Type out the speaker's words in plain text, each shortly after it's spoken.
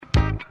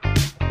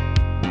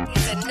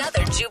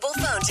another Jubal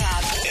phone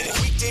tab.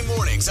 Weekday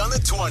mornings on the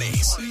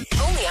 20s.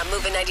 Only on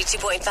Moving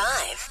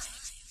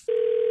 92.5.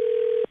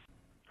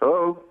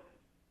 Hello,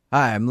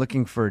 Hi, I'm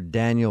looking for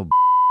Daniel.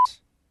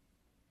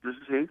 this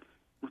is he.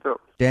 What's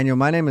up? Daniel,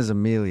 my name is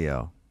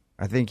Emilio.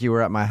 I think you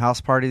were at my house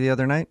party the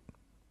other night.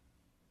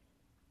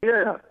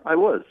 Yeah, I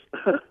was.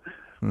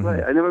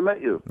 Right, I never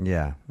met you.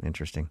 Yeah,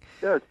 interesting.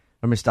 Yes.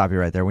 Let me stop you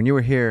right there. When you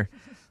were here,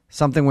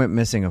 something went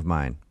missing of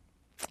mine,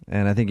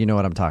 and I think you know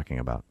what I'm talking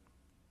about.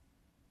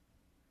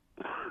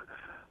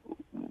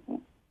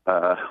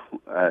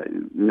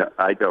 No,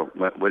 I don't.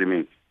 What do you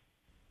mean?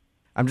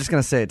 I'm just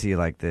going to say it to you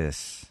like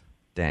this,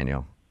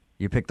 Daniel.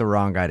 You picked the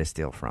wrong guy to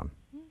steal from.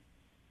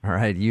 All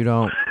right, you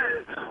don't...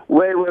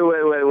 Wait.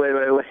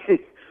 Wait,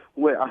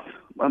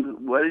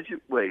 what did you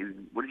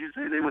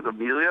say? Your name was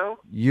Emilio?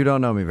 You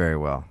don't know me very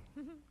well.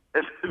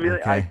 Emilio,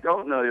 Okay. I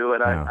don't know you, and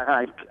No.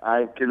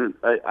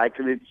 I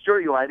can assure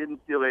you I didn't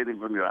steal anything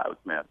from your house,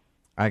 man.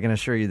 I can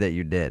assure you that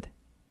you did.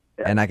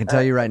 And I can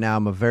tell you right now,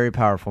 I'm a very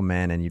powerful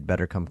man, and you'd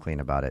better come clean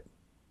about it.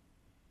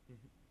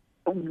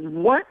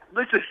 What?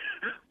 Listen,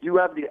 you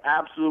have the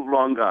absolute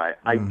wrong guy.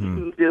 I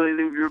didn't steal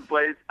anything from your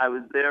place. I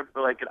was there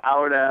for like an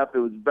hour and a half. It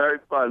was very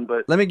fun,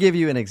 but Let me give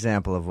you an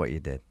example of what you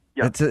did.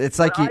 yeah, It's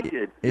like what I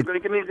did. You're going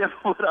to give me an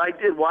example of what I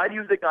did. Why do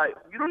you think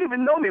you don't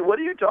even know me? What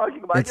are you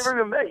talking about? I It's- never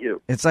even met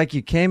you. It's like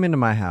you came into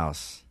my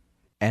house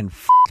and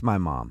f***ed my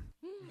mom.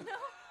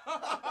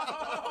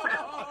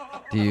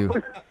 Do you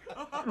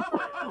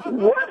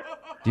What?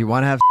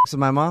 want to have sex with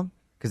my mom?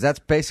 Because that's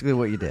basically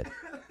what you did.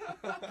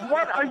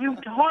 What are you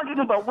talking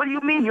about? What do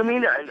you mean? You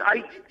mean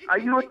are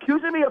you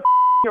accusing me of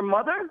your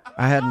mother?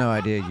 I had no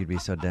idea you'd be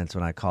so dense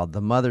when I called.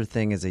 The mother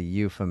thing is a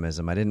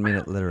euphemism. I didn't mean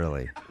it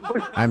literally.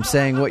 I'm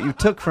saying what you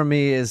took from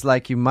me is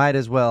like you might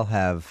as well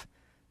have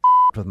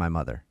with my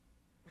mother.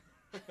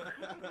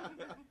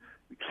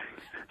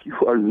 You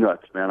are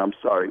nuts, man. I'm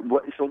sorry.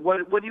 What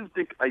do you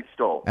think I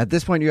stole? At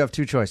this point, you have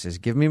two choices.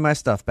 Give me my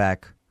stuff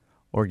back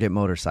or get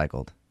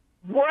motorcycled.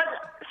 What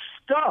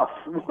stuff?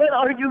 What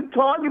are you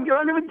talking?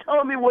 You're not even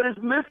telling me what is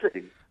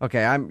missing.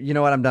 Okay, you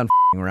know what? I'm done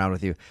f***ing around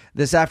with you.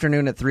 This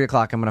afternoon at 3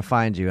 o'clock, I'm going to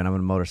find you and I'm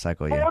going to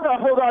motorcycle you. Hold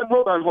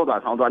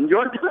on.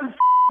 You're done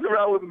f***ing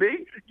around with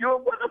me?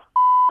 What the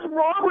f*** is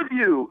wrong with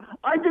you?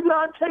 I did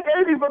not take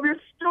anything from your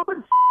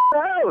stupid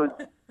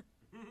house.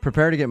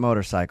 Prepare to get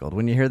motorcycled.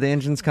 When you hear the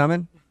engines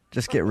coming,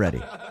 just get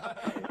ready.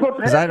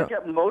 Prepare to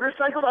get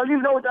motorcycled? I don't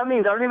even know what that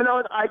means. I don't even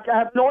know. I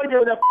have no idea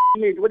what that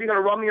means. What, are you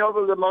going to run me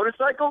over with a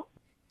motorcycle?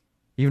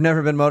 You've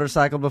never been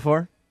motorcycled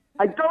before?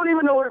 I don't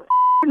even know what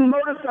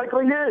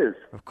motorcycling is.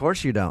 Of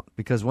course you don't,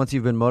 because once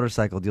you've been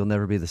motorcycled, you'll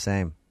never be the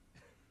same.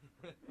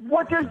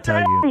 What does tell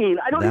that you mean?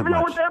 I don't that even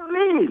know much. what that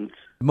means.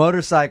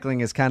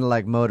 Motorcycling is kind of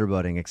like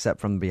motorboating, except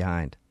from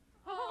behind.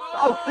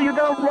 Oh, so you're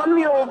going to run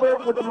me over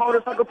with a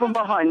motorcycle from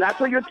behind. That's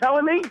what you're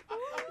telling me?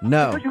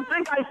 No. Because you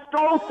think I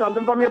stole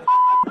something from your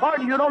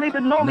party. You don't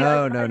even know me.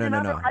 No.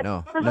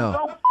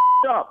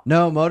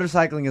 No,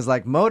 motorcycling is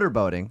like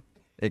motorboating,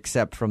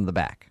 except from the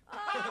back.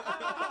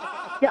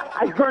 Yeah,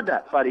 I heard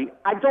that, buddy.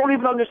 I don't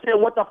even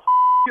understand what the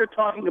you're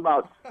talking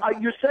about.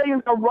 You're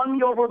saying to run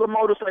me over with a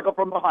motorcycle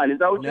from behind. Is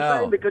that what you're No,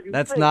 saying? Because you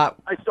that's think not-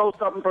 I stole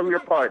something from your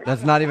party.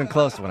 That's not even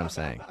close to what I'm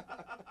saying.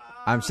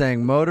 I'm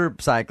saying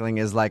motorcycling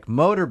is like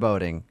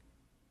motorboating,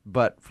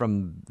 but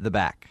from the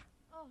back.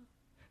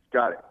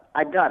 Got it.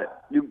 I got it.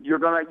 You're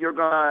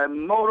gonna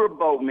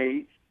motorboat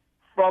me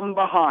from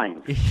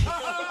behind.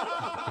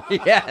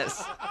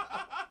 Yes.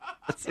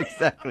 That's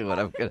exactly what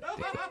I'm going to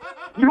do.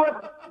 Do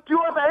you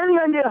have any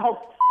idea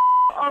how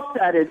up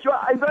that is? Do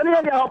you have any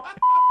idea how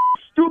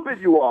stupid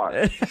you are?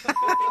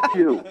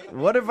 You.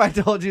 What if I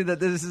told you that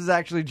this is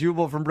actually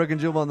Jubal from Brook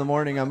and Jubal in the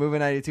Morning? I'm moving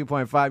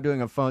 92.5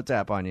 doing a phone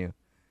tap on you.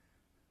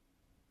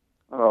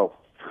 Oh.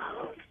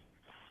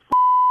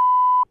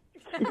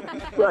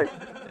 Right.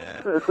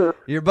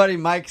 Your buddy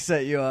Mike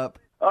set you up.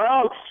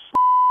 Oh,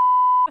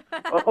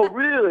 oh,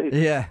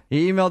 really? Yeah.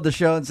 He emailed the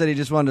show and said he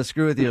just wanted to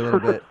screw with you a little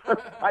bit.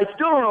 I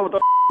still don't know what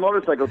the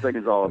motorcycle thing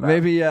is all about.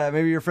 Maybe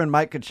your friend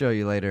Mike could show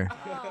you later.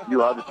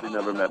 You obviously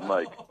never met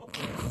Mike.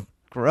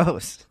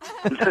 Gross.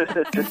 Wake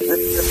up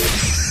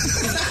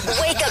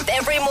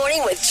every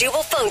morning with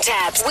Jubal phone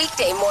tabs.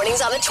 Weekday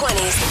mornings on the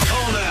 20s.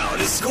 Call now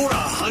to score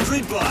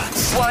 $100.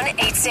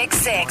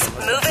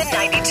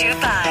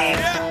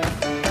 1-866-MOVIN-925.